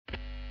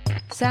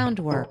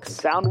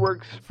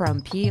Soundworks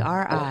from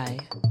PRI.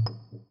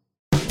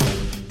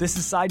 This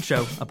is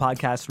Sideshow, a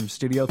podcast from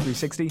Studio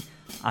 360.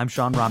 I'm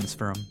Sean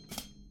Rameswaram.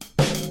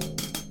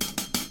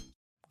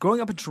 Growing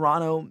up in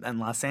Toronto and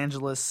Los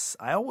Angeles,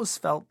 I always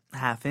felt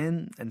half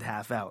in and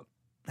half out.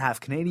 Half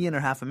Canadian or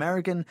half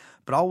American,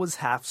 but always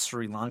half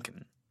Sri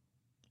Lankan.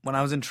 When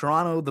I was in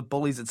Toronto, the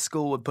bullies at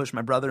school would push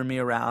my brother and me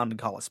around and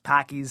call us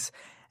Packies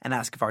and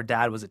ask if our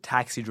dad was a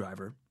taxi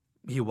driver.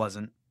 He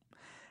wasn't.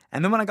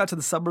 And then when I got to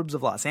the suburbs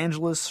of Los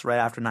Angeles, right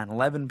after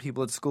 9/11,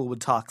 people at school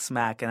would talk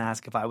smack and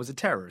ask if I was a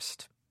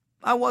terrorist.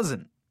 I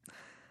wasn't.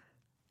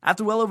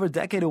 After well over a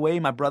decade away,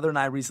 my brother and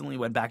I recently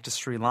went back to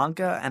Sri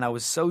Lanka, and I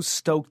was so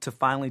stoked to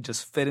finally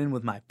just fit in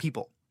with my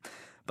people.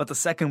 But the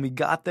second we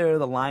got there,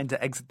 the line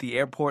to exit the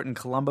airport in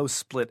Colombo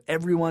split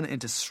everyone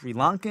into Sri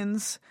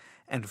Lankans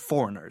and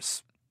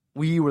foreigners.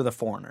 We were the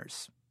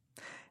foreigners.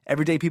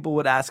 Every day people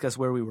would ask us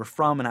where we were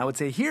from, and I would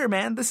say, "Here,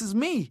 man, this is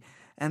me."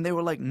 And they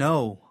were like,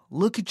 "No,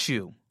 look at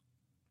you."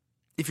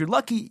 If you're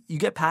lucky, you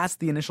get past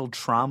the initial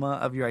trauma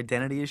of your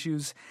identity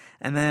issues,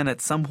 and then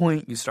at some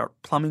point you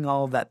start plumbing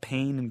all of that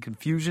pain and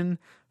confusion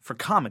for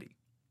comedy.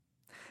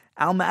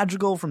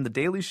 Madrigal from The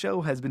Daily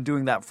Show has been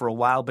doing that for a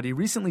while, but he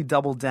recently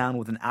doubled down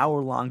with an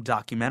hour-long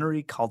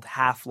documentary called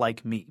Half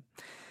Like Me.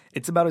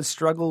 It's about his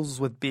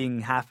struggles with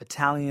being half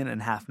Italian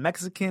and half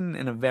Mexican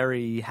in a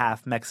very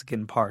half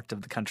Mexican part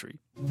of the country.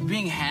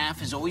 Being half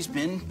has always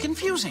been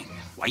confusing.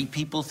 White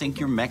people think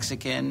you're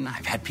Mexican.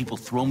 I've had people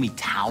throw me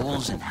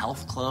towels in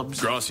health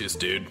clubs. Gracias,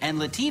 dude. And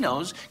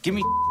Latinos give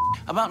me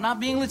about not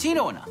being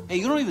Latino enough. Hey,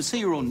 you don't even say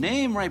your own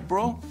name, right,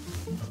 bro?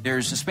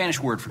 There's a Spanish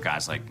word for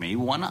guys like me,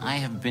 one I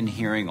have been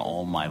hearing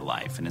all my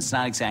life, and it's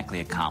not exactly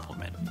a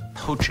compliment.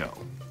 Pocho.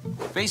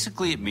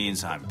 Basically, it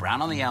means I'm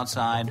brown on the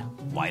outside,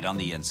 white on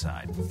the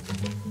inside.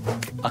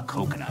 A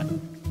coconut.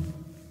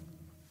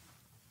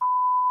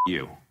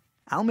 You.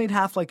 Al made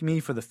Half Like Me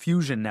for the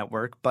Fusion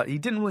Network, but he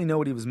didn't really know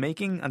what he was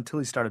making until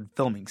he started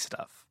filming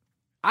stuff.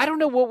 I don't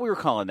know what we were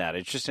calling that.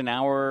 It's just an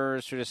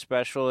hour sort of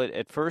special.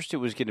 At first, it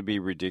was going to be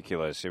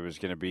ridiculous. It was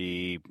going to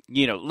be,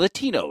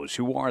 Latinos.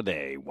 Who are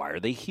they? Why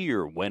are they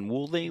here? When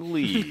will they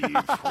leave?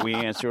 We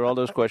answer all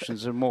those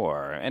questions and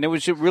more. And it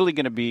was really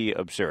going to be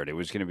absurd. It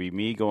was going to be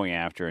me going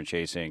after and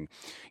chasing,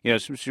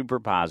 some super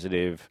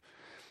positive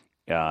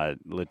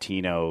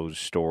Latino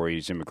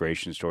stories,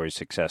 immigration stories,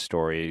 success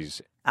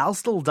stories. Al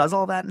still does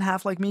all that in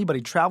Half Like Me, but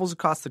he travels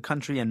across the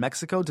country and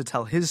Mexico to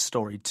tell his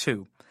story,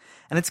 too.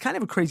 And it's kind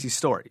of a crazy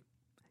story.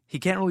 He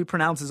can't really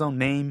pronounce his own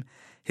name,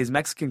 his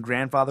Mexican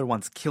grandfather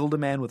once killed a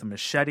man with a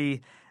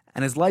machete,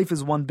 and his life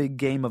is one big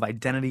game of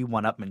identity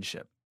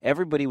one-upmanship.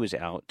 Everybody was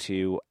out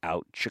to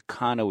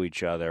out-Chicano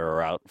each other,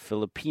 or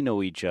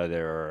out-Filipino each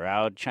other, or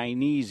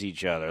out-Chinese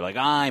each other. Like,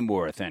 I'm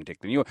more authentic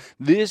than you are.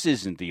 This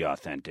isn't the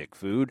authentic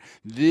food.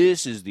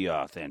 This is the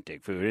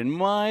authentic food. And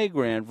my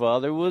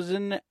grandfather was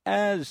an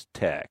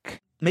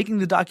Aztec. Making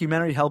the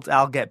documentary helped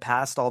Al get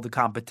past all the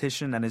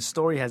competition, and his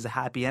story has a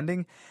happy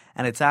ending,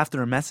 and it's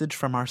after a message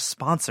from our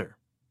sponsor.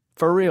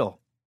 For real.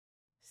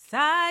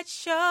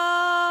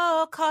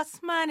 Sideshow costs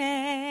money.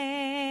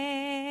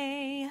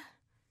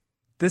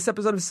 This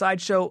episode of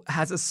Sideshow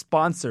has a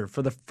sponsor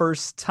for the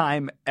first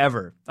time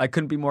ever. I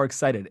couldn't be more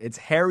excited. It's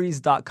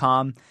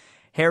Harry's.com.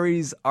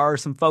 Harry's are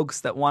some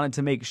folks that wanted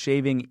to make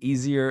shaving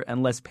easier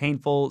and less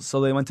painful, so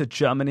they went to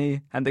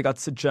Germany, and they got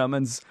some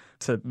Germans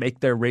to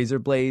make their razor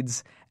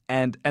blades.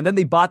 And then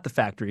they bought the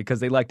factory because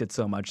they liked it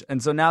so much.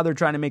 And so now they're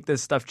trying to make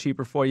this stuff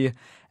cheaper for you.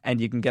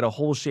 And you can get a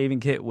whole shaving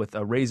kit with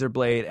a razor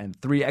blade and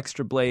 3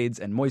 extra blades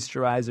and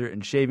moisturizer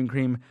and shaving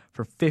cream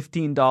for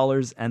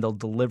 $15, and they'll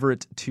deliver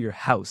it to your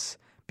house.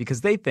 Because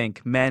they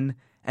think men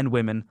and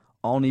women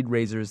all need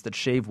razors that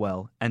shave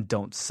well and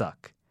don't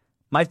suck.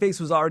 My face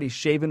was already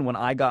shaven when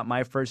I got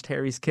my first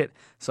Harry's kit,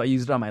 so I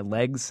used it on my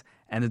legs,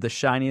 and they're the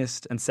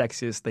shiniest and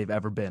sexiest they've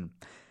ever been.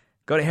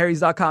 Go to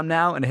Harry's.com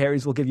now, and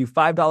Harry's will give you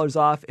 $5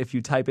 off if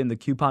you type in the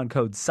coupon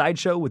code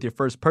SIDESHOW with your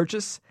first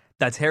purchase.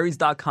 That's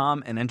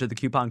Harry's.com and enter the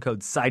coupon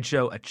code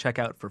SIDESHOW at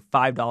checkout for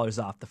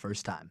 $5 off the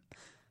first time.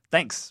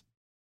 Thanks.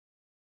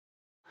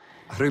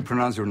 How do you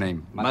pronounce your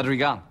name?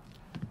 Madrigal.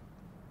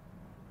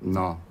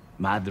 No.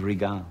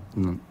 Madrigal.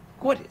 No.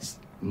 What is?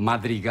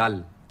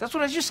 Madrigal. That's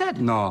what I just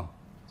said. No,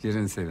 you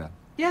didn't say that.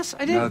 Yes,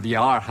 I did. No, the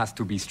R has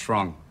to be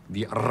strong.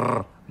 The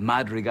R.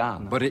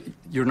 Madrigal. But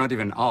you're not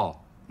even A,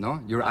 no?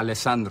 You're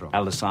Alessandro.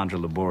 Alessandro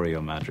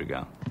Liborio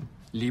Madrigal.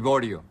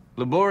 Liborio.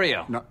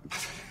 Liborio. No.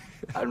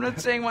 I'm not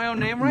saying my own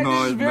name right.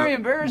 No, This is very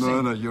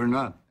embarrassing. No, you're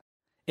not.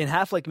 In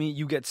Half Like Me,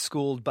 you get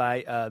schooled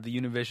by the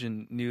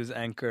Univision news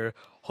anchor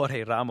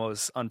Jorge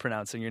Ramos on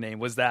pronouncing your name.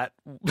 Was that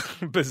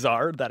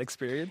bizarre, that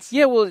experience?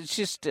 Yeah, well, it's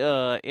just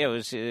it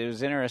was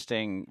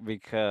interesting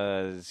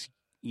because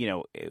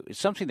it was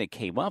something that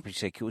came up.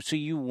 She's like, so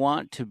you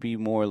want to be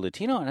more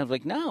Latino? And I was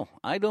like, no,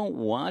 I don't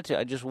want to.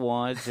 I just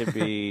want to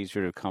be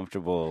sort of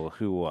comfortable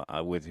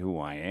with who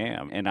I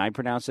am. And I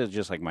pronounce it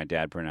just like my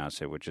dad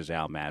pronounced it, which is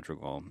Al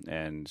Madrigal.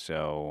 And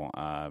so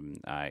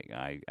I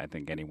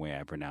think any way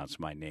I pronounce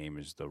my name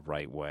is the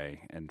right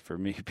way. And for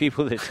me,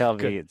 people that tell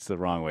me it's the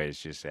wrong way,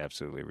 it's just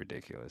absolutely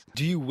ridiculous.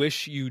 Do you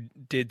wish you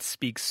did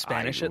speak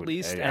Spanish at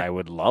least? I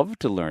would love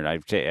to learn.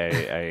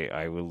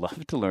 I would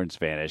love to learn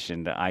Spanish.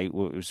 And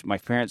my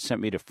parents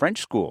sent me to French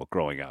school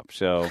growing up.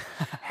 So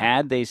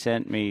had they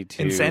sent me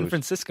to... In San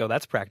Francisco,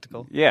 that's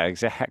practical. Yeah,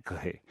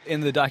 exactly.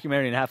 In the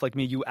documentary In Half Like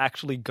Me, you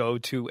actually go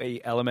to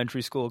a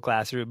elementary school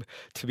classroom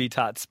to be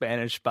taught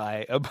Spanish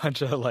by a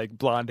bunch of like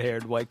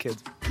blonde-haired white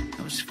kids.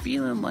 I was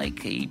feeling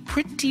like a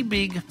pretty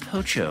big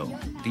pocho.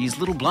 These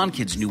little blonde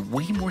kids knew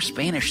way more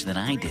Spanish than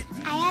I did.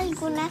 Hay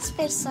algunas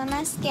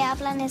personas que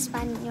hablan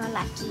español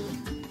aquí.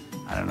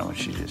 I don't know what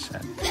she just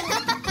said.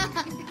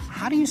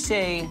 How do you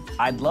say,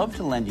 I'd love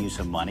to lend you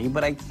some money,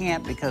 but I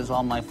can't because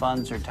all my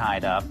funds are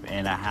tied up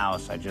in a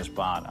house I just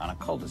bought on a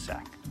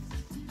cul-de-sac?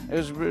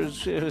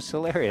 It was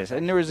hilarious.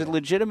 And there was a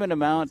legitimate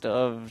amount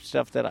of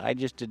stuff that I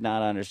just did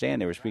not understand.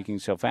 They were speaking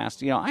so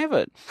fast. I have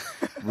a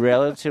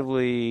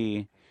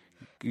relatively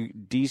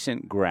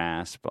decent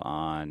grasp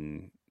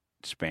on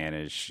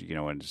Spanish,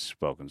 when it's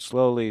spoken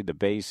slowly, the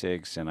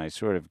basics, and I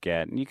sort of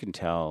get, and you can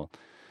tell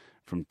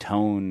from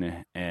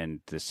tone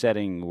and the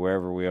setting,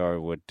 wherever we are,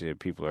 what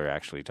people are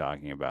actually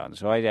talking about. And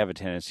so I have a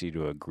tendency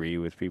to agree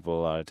with people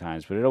a lot of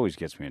times, but it always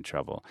gets me in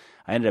trouble.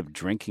 I ended up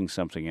drinking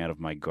something out of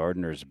my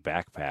gardener's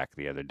backpack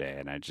the other day,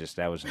 and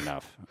that was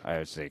enough. I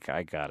was like,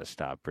 I got to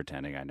stop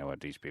pretending I know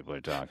what these people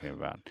are talking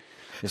about.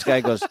 This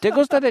guy goes, ¿Te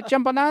gusta de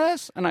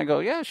champanadas? And I go,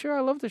 yeah, sure, I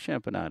love the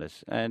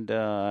champanadas. And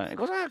he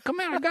goes, come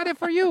here, I got it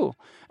for you.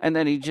 And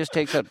then he just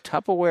takes a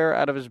Tupperware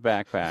out of his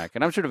backpack,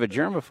 and I'm sort of a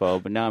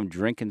germaphobe, but now I'm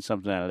drinking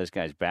something out of this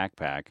guy's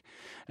backpack.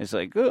 It's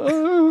like, there's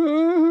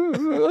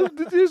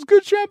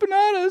good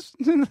champanadas.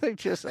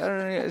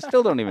 I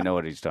still don't even know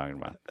what he's talking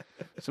about.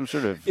 Some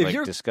sort of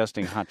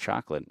disgusting hot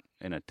chocolate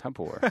in a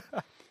Tupperware.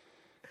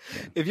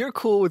 If you're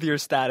cool with your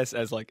status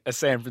as like a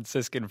San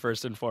Franciscan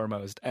first and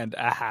foremost, and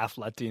a half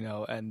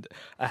Latino and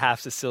a half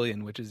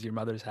Sicilian, which is your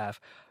mother's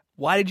half,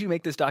 why did you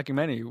make this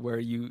documentary where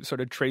you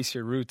sort of trace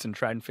your roots and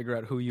try and figure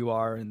out who you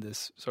are in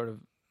this sort of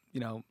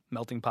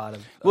melting pot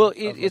of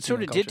it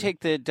sort of culture? did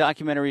take the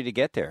documentary to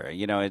get there.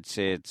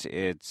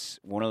 It's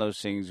one of those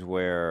things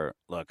where,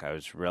 look, I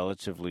was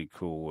relatively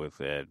cool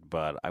with it,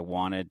 but I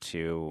wanted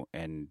to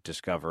and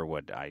discover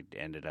what I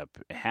ended up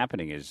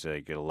happening is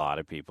like a lot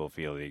of people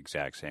feel the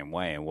exact same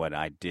way. And what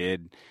I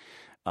did,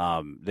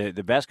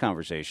 the best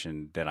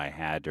conversation that I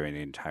had during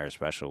the entire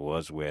special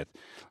was with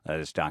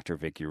this Dr.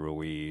 Vicky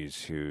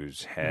Ruiz,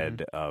 who's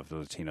head of the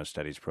Latino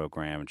Studies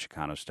program and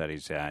Chicano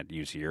Studies at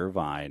UC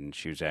Irvine.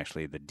 She was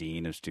actually the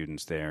dean of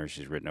students there.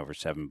 She's written over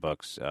 7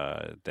 books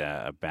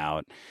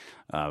about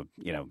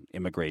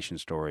immigration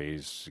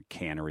stories,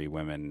 cannery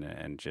women,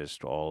 and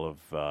just all of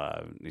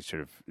these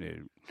sort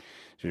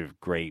of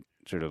great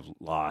sort of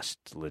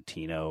lost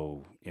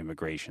Latino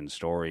immigration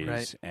stories.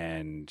 Right.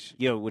 And,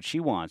 what she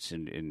wants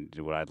and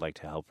what I'd like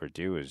to help her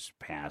do is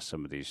pass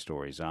some of these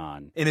stories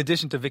on. In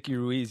addition to Vicky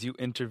Ruiz, you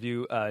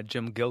interview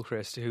Jim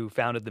Gilchrist, who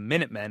founded the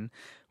Minutemen,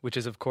 which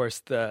is, of course,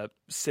 the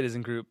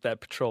citizen group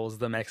that patrols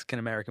the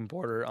Mexican-American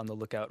border on the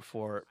lookout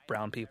for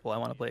brown people. I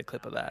want to play a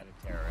clip of that.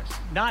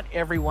 Not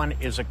everyone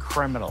is a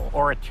criminal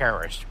or a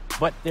terrorist,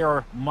 but there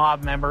are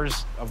mob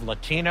members of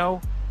Latino,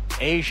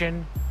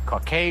 Asian,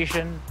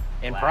 Caucasian,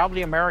 and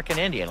probably American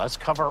Indian. Let's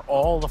cover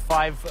all the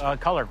 5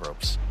 color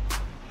groups.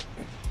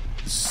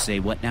 Say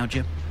what now,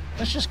 Jim?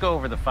 Let's just go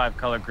over the 5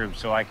 color groups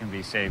so I can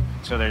be safe.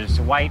 So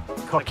there's white,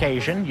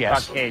 Caucasian,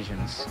 yes.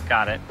 Caucasians,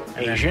 got it.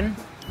 And Asian.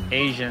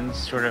 Asians,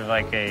 sort of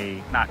like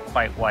a not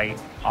quite white,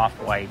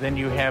 off-white. Then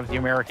you have the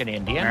American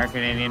Indian.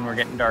 American Indian, we're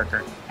getting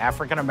darker.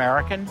 African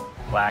American.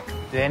 Black.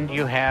 Then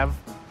you have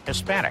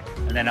Hispanic.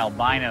 And then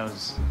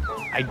albinos.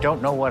 I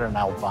don't know what an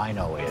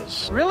albino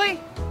is. Really?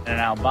 An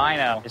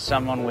albino is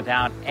someone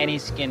without any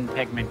skin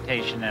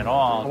pigmentation at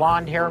all.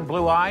 Blonde hair and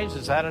blue eyes,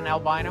 is that an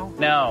albino?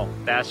 No,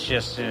 that's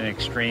just an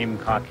extreme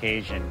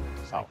Caucasian.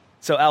 Oh.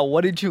 So, Al,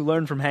 what did you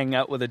learn from hanging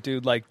out with a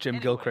dude like Jim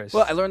Gilchrist?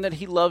 Well, I learned that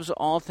he loves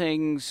all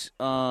things,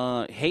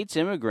 hates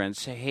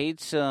immigrants,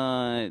 hates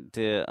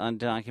the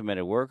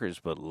undocumented workers,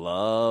 but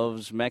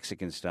loves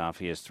Mexican stuff.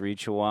 He has 3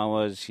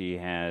 Chihuahuas.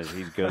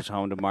 He goes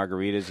home to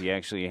margaritas. He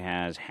actually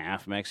has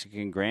half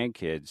Mexican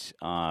grandkids.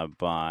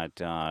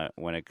 But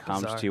when it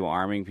comes to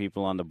arming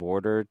people on the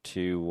border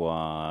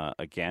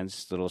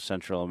against little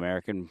Central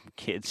American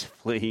kids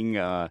fleeing,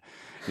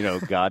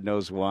 God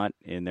knows what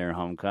in their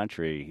home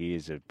country, he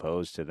is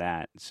opposed to that.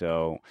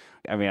 So,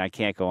 I mean, I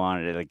can't go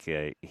on.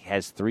 He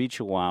has 3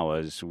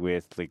 Chihuahuas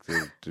with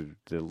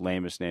the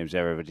lamest names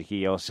ever. But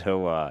he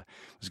also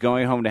was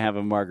going home to have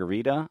a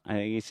margarita, I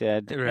think he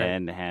said, right.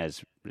 And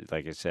has,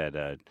 like I said,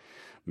 a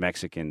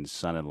Mexican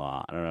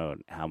son-in-law. I don't know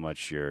how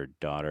much your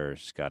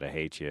daughter's got to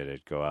hate you to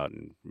go out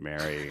and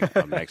marry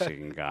a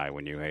Mexican guy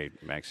when you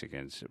hate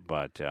Mexicans,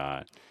 but.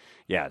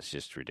 Yeah, it's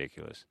just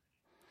ridiculous.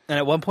 And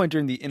at one point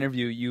during the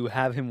interview, you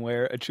have him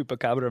wear a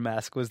chupacabra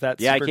mask. Was that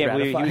Yeah, I super can't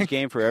believe he gratifying? was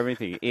game for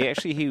everything.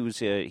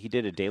 He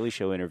did a Daily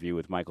Show interview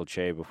with Michael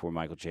Che before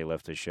Michael Che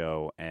left the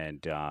show,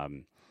 and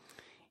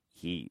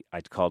I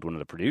called one of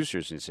the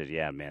producers and said,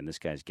 "Yeah, man, this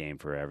guy's game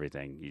for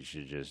everything. You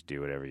should just do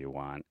whatever you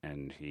want."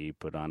 And he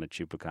put on a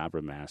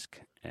chupacabra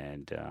mask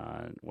and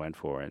went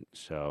for it.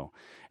 So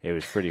it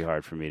was pretty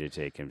hard for me to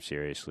take him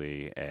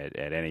seriously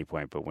at any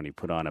point. But when he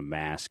put on a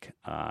mask,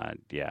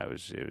 it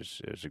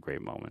was a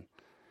great moment.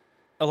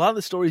 A lot of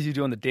the stories you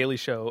do on The Daily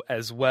Show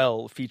as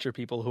well feature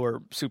people who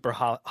are super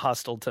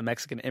hostile to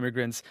Mexican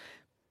immigrants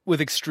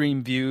with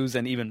extreme views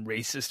and even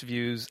racist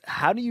views.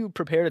 How do you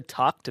prepare to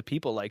talk to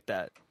people like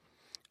that?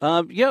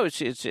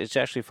 It's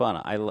actually fun.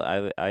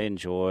 I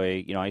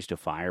enjoy. I used to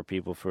fire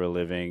people for a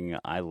living.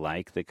 I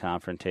like the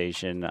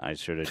confrontation. I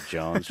sort of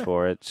jones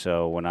for it.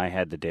 So when I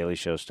had the Daily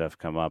Show stuff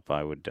come up,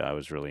 I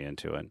was really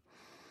into it.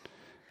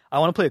 I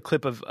want to play a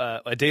clip of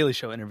a Daily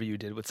Show interview you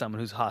did with someone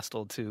who's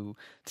hostile to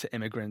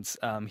immigrants.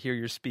 Here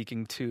you're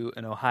speaking to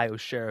an Ohio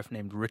sheriff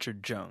named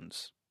Richard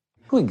Jones.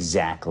 Who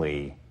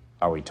exactly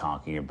are we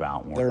talking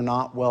about? They're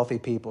not wealthy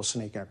people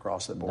sneaking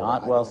across the border.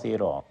 Not wealthy at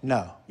all.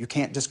 No, you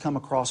can't just come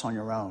across on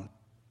your own.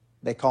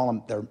 They call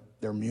them,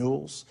 they're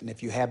mules, and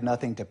if you have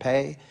nothing to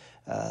pay,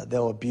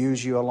 they'll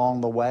abuse you along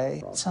the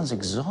way. It sounds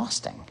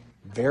exhausting.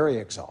 Very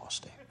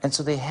exhausting. And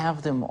so they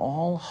have them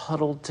all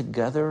huddled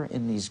together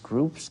in these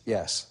groups?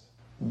 Yes.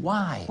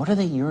 Why? What are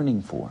they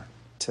yearning for?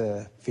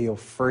 To feel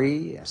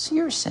free. So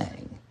you're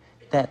saying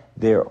that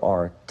there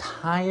are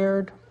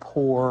tired,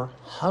 poor,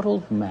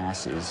 huddled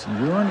masses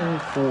yearning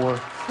for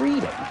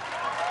freedom.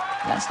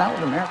 That's not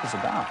what America's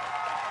about.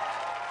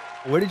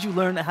 Where did you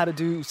learn how to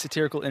do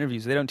satirical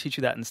interviews? They don't teach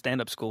you that in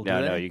stand-up school, do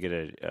they? No, you get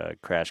a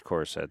crash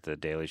course at the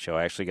Daily Show.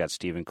 I actually got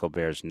Stephen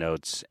Colbert's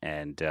notes,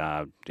 and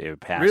it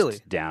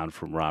passed down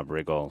from Rob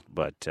Riggle,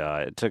 but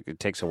it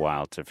takes a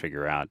while to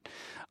figure out.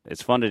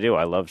 It's fun to do.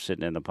 I love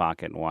sitting in the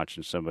pocket and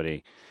watching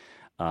somebody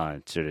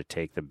sort of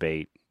take the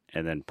bait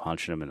and then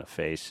punching them in the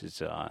face.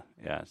 It's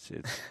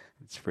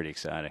pretty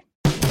exciting.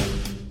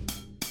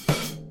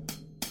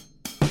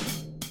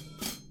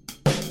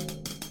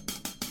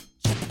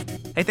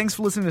 Hey, thanks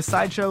for listening to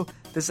Sideshow.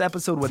 This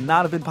episode would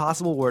not have been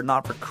possible were it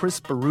not for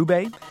Chris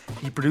Berube.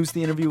 He produced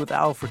the interview with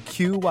Al for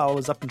Q while I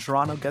was up in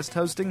Toronto guest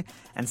hosting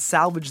and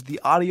salvaged the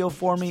audio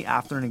for me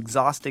after an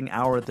exhausting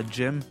hour at the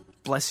gym.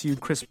 Bless you,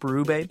 Chris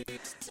Berube.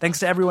 Thanks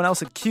to everyone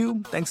else at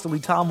Q. Thanks to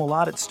Lital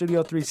Molat at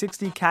Studio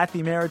 360,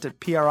 Kathy Merritt at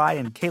PRI,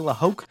 and Kayla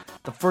Hoke,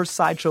 the first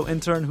Sideshow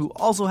intern who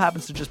also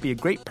happens to just be a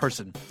great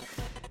person.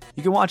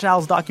 You can watch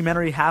Al's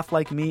documentary Half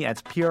Like Me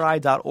at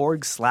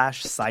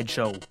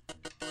pri.org/sideshow.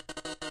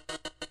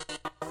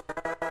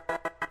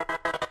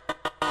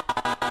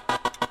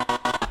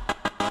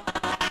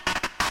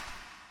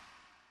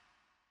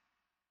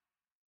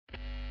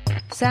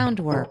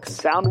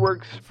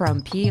 Soundworks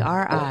from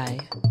PRI.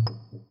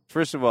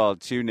 First of all,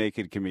 two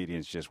naked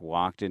comedians just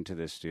walked into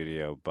the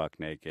studio buck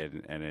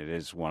naked, and it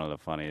is one of the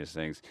funniest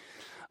things.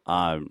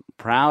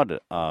 Proud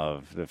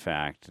of the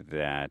fact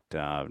that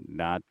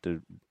not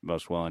the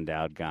most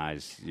well-endowed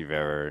guys you've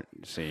ever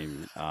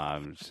seen.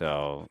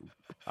 So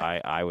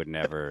I would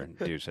never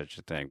do such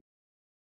a thing.